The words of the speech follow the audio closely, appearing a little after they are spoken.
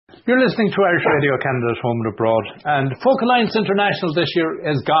You're listening to Irish Radio Canada's Home and Abroad, and Folk Alliance International this year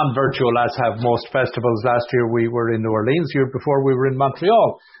has gone virtual, as have most festivals. Last year we were in New Orleans, the year before we were in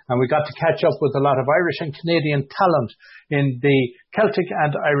Montreal, and we got to catch up with a lot of Irish and Canadian talent in the Celtic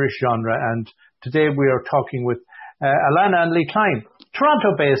and Irish genre. And today we are talking with Alana Leigh Cline,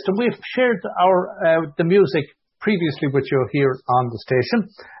 Toronto-based, and we've shared the music previously with you here on the station,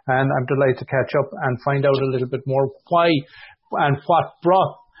 and I'm delighted to catch up and find out a little bit more why and what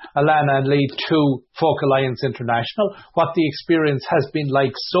brought Alana Leigh to Folk Alliance International, what the experience has been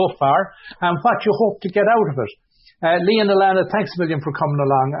like so far, and what you hope to get out of it. Leigh and Alana, thanks a million for coming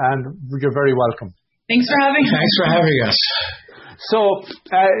along, and you're very welcome. Thanks for having us. Thanks for having us. So,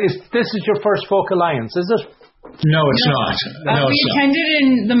 this is your first Folk Alliance, is it? No, it's not. No, we attended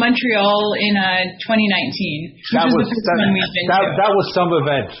in the Montreal in 2019, which was the first one we've been to. That was some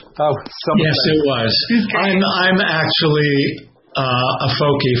event. Yes, it was. I'm actually a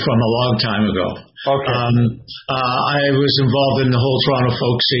folkie from a long time ago. Okay. I was involved in the whole Toronto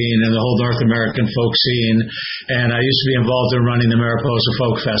folk scene and the whole North American folk scene, and I used to be involved in running the Mariposa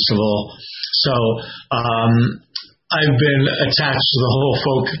Folk Festival. So I've been attached to the whole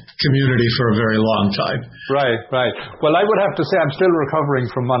folk community for a very long time. Right. Well, I would have to say I'm still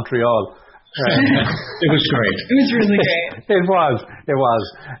recovering from Montreal. It was great. It was really great. It was.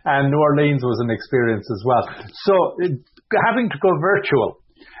 And New Orleans was an experience as well. So, having to go virtual,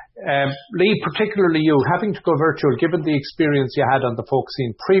 Leigh, particularly you, having to go virtual, given the experience you had on the folk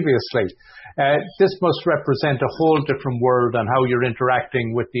scene previously, this must represent a whole different world and how you're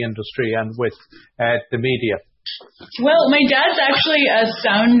interacting with the industry and with the media. Well, my dad's actually a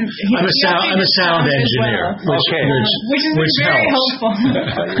sound. I'm a sound engineer, well. which is very helpful.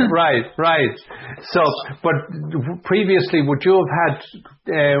 Right. So, but previously, would you have had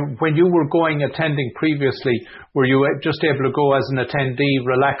when you were attending previously? Were you just able to go as an attendee,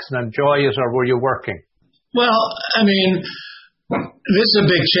 relax and enjoy it, or were you working? Well, I mean, this is a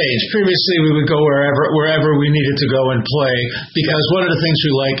big change. Previously, we would go wherever we needed to go and play, because one of the things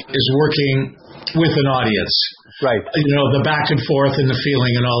we like is working with an audience. Right. You know, the back and forth and the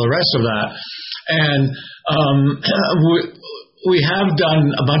feeling and all the rest of that. And we have done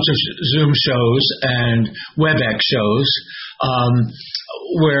a bunch of Zoom shows and WebEx shows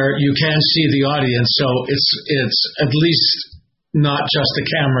where you can see the audience, so it's at least not just the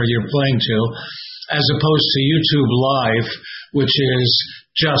camera you're playing to, as opposed to YouTube Live, which is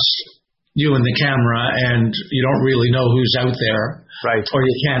just you and the camera, and you don't really know who's out there, right? Or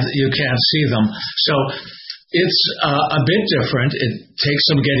you can't see them. So it's a bit different. It takes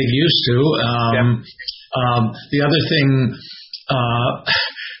some getting used to. The other thing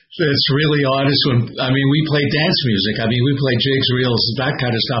that's really odd is we play dance music. We play jigs, reels, that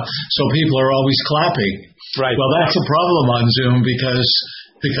kind of stuff. So people are always clapping. Right. Well, that's a problem on Zoom because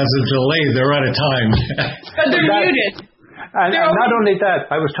of the delay. They're out of time. But they're muted. And not only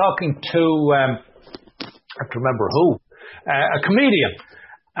that, I was talking to, I have to remember who, a comedian.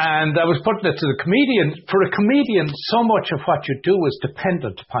 And I was putting it to the comedian, for a comedian, so much of what you do is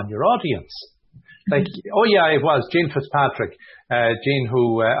dependent upon your audience. Like, it was Gene Fitzpatrick, Gene,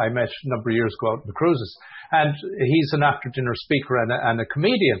 who I met a number of years ago out in the cruises. And he's an after-dinner speaker and a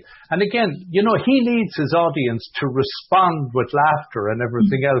comedian. And again, he needs his audience to respond with laughter and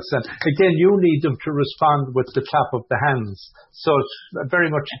everything else. And again, you need them to respond with the clap of the hands. So it's very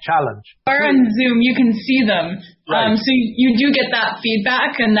much a challenge. Or on Zoom, you can see them. Right. So you do get that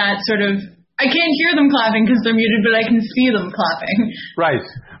feedback and that sort of, I can't hear them clapping because they're muted, but I can see them clapping.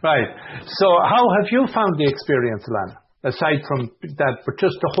 Right. So how have you found the experience, Alana? Aside from that, but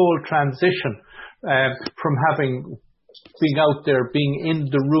just the whole transition from being out there, being in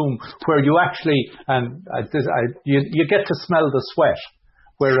the room where you actually, you get to smell the sweat,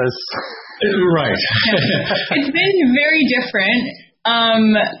 whereas... Right. It's been very different.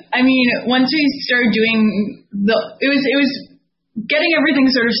 Once we started doing it was getting everything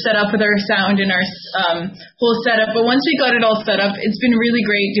sort of set up with our sound and our whole setup, but once we got it all set up, it's been really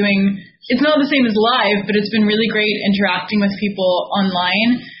great doing, it's not the same as live, but it's been really great interacting with people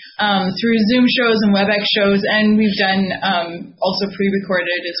online. Through Zoom shows and WebEx shows, and we've done also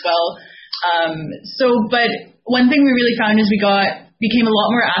pre-recorded as well. But one thing we really found is we became a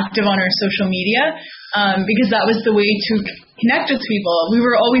lot more active on our social media because that was the way to connect with people. We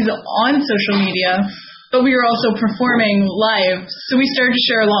were always on social media, but we were also performing live. So we started to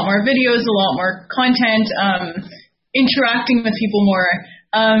share a lot more videos, a lot more content, interacting with people more.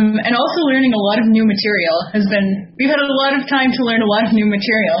 And also learning a lot of new material we've had a lot of time to learn a lot of new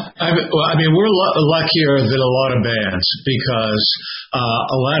material. We're luckier than a lot of bands because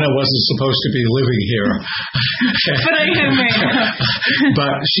Alana wasn't supposed to be living here. But I am right now.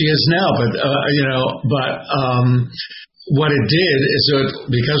 But she is now. What it did is that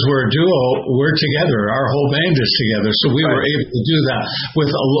because we're a duo, we're together. Our whole band is together. So we were able to do that,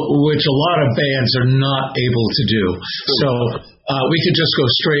 which a lot of bands are not able to do. So we could just go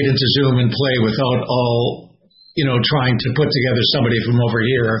straight into Zoom and play without all, trying to put together somebody from over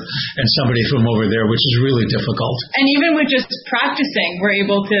here and somebody from over there, which is really difficult. And even with just practicing, we're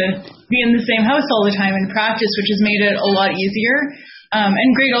able to be in the same house all the time and practice, which has made it a lot easier. And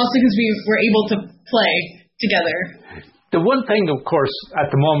great also because we were able to play together. The one thing, of course, at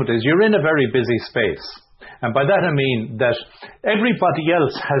the moment is you're in a very busy space. And by that I mean that everybody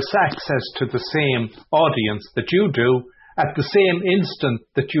else has access to the same audience that you do at the same instant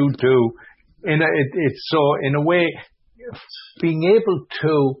that you do. So in a way, being able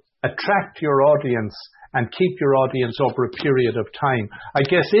to attract your audience and keep your audience over a period of time, I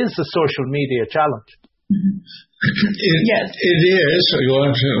guess, is a social media challenge. Yes. It is. You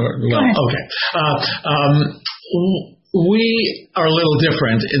want to? Well, okay. We are a little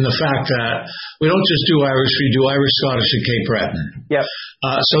different in the fact that we don't just do Irish, we do Irish, Scottish, and Cape Breton. Yep.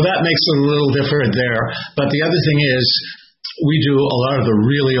 So that makes it a little different there. But the other thing is, we do a lot of the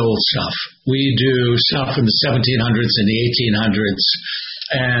really old stuff. We do stuff from the 1700s and the 1800s.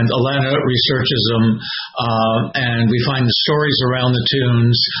 And Alana researches them, and we find the stories around the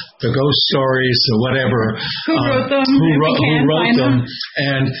tunes, the ghost stories, the whatever. Who wrote them? Who wrote them?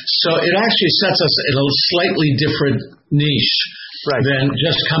 And so it actually sets us in a slightly different niche than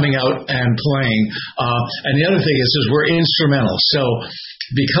just coming out and playing. And the other thing is we're instrumental. So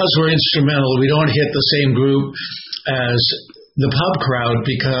because we're instrumental, we don't hit the same group as the pub crowd,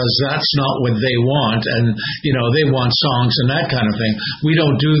 because that's not what they want, and they want songs and that kind of thing. We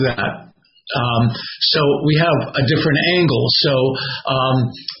don't do that. So we have a different angle. So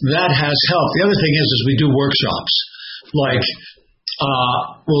that has helped. The other thing is we do workshops. Like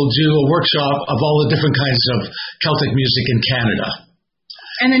we'll do a workshop of all the different kinds of Celtic music in Canada.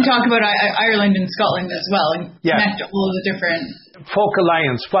 And then talk about Ireland and Scotland as well, and connect all of the different... Folk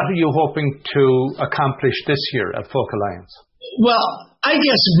Alliance, what are you hoping to accomplish this year at Folk Alliance? Well, I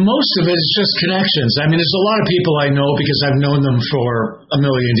guess most of it is just connections. I mean, there's a lot of people I know because I've known them for a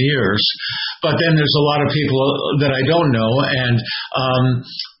million years, but then there's a lot of people that I don't know, and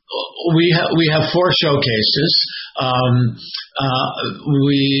we have 4 showcases.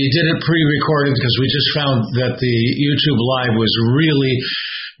 We did it pre-recorded because we just found that the YouTube Live was really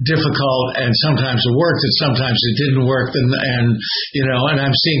difficult, and sometimes it worked and sometimes it didn't work, and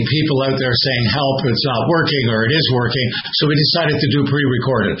I'm seeing people out there saying help, it's not working, or it is working, so we decided to do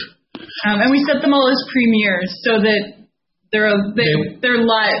pre-recorded. And we set them all as premieres so that they're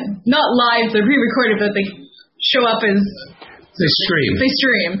live, not live, they're pre-recorded, but they show up as They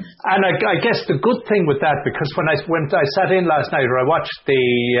stream. And I guess the good thing with that, because when I sat in last night, or I watched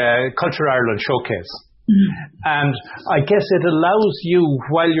the Culture Ireland showcase, and I guess it allows you,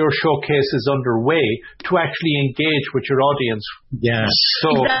 while your showcase is underway, to actually engage with your audience. Yes.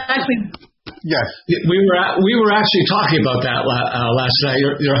 So, exactly. Yeah. We were actually talking about that last night.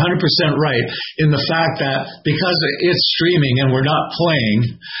 You're 100% right in the fact that because it's streaming and we're not playing,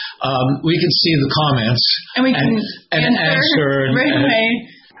 we can see the comments and we can answer right away.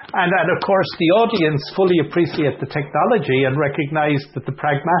 And of course, the audience fully appreciate the technology and recognize that the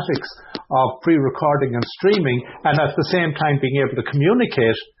pragmatics of pre-recording and streaming, and at the same time being able to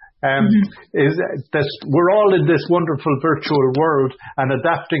communicate, is that we're all in this wonderful virtual world and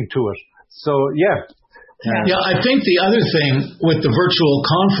adapting to it. So, yeah. Yeah, I think the other thing with the virtual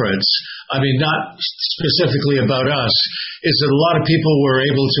conference, I mean, not specifically about us, is that a lot of people were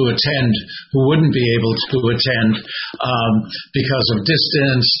able to attend who wouldn't be able to attend because of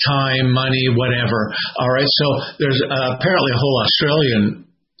distance, time, money, whatever. All right, so there's apparently a whole Australian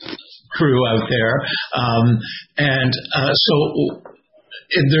crew out there, so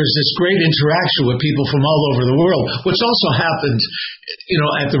there's this great interaction with people from all over the world, which also happened,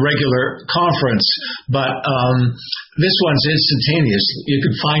 at the regular conference. But this one's instantaneous. You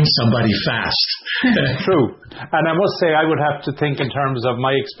can find somebody fast. True. And I must say, I would have to think in terms of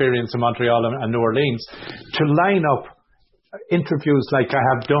my experience in Montreal and New Orleans, to line up interviews like I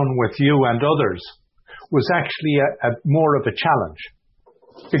have done with you and others was actually a more of a challenge.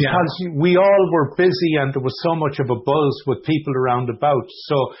 Because we all were busy and there was so much of a buzz with people around about.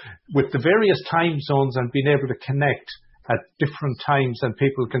 So with the various time zones and being able to connect at different times and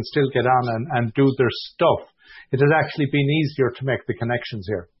people can still get on and do their stuff, it has actually been easier to make the connections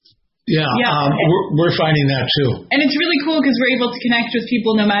here. Yeah. We're finding that too. And it's really cool because we're able to connect with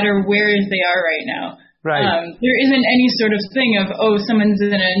people no matter where they are right now. Right. There isn't any sort of thing of, someone's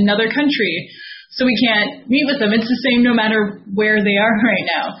in another country, so we can't meet with them. It's the same no matter where they are right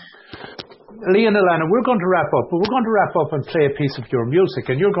now. Leigh and Alana, we're going to wrap up, but we're going to wrap up and play a piece of your music,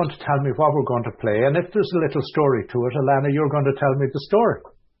 and you're going to tell me what we're going to play. And if there's a little story to it, Alana, you're going to tell me the story.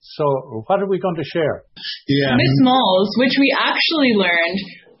 So what are we going to share? Yeah. Miss Malls, which we actually learned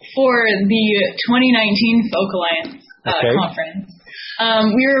for the 2019 Folk Alliance conference.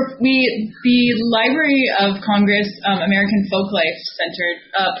 The Library of Congress American Folklife Center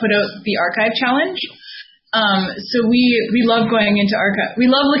put out the Archive Challenge. So we love going into archive. We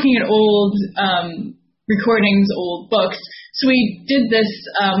love looking at old recordings, old books. So we did this.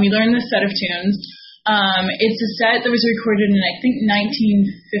 We learned this set of tunes. It's a set that was recorded in, I think,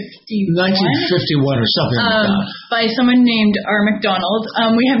 1951 or something like that. By someone named R. MacDonald.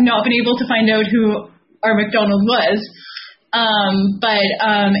 We have not been able to find out who R. MacDonald was. But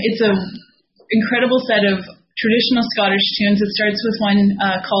it's a incredible set of traditional Scottish tunes. It starts with one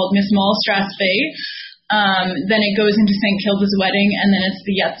called Miss Mall Strathspey. Then it goes into St. Kilda's Wedding, and then it's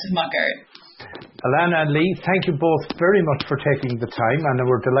the Yetts of Muckart. Alana and Leigh, thank you both very much for taking the time, and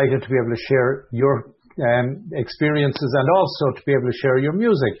we're delighted to be able to share your experiences and also to be able to share your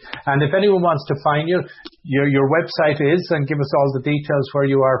music. And if anyone wants to find you, your website is, and give us all the details where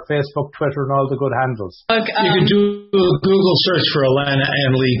you are, Facebook, Twitter, and all the good handles. You can do a Google search for Alana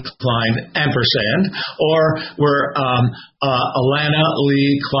and Leigh Cline, ampersand, or we're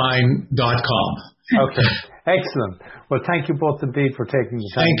AlanaLeighCline.com. Okay, excellent. Well, thank you both indeed for taking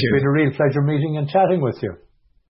the time. Thank you. It's been a real pleasure meeting and chatting with you.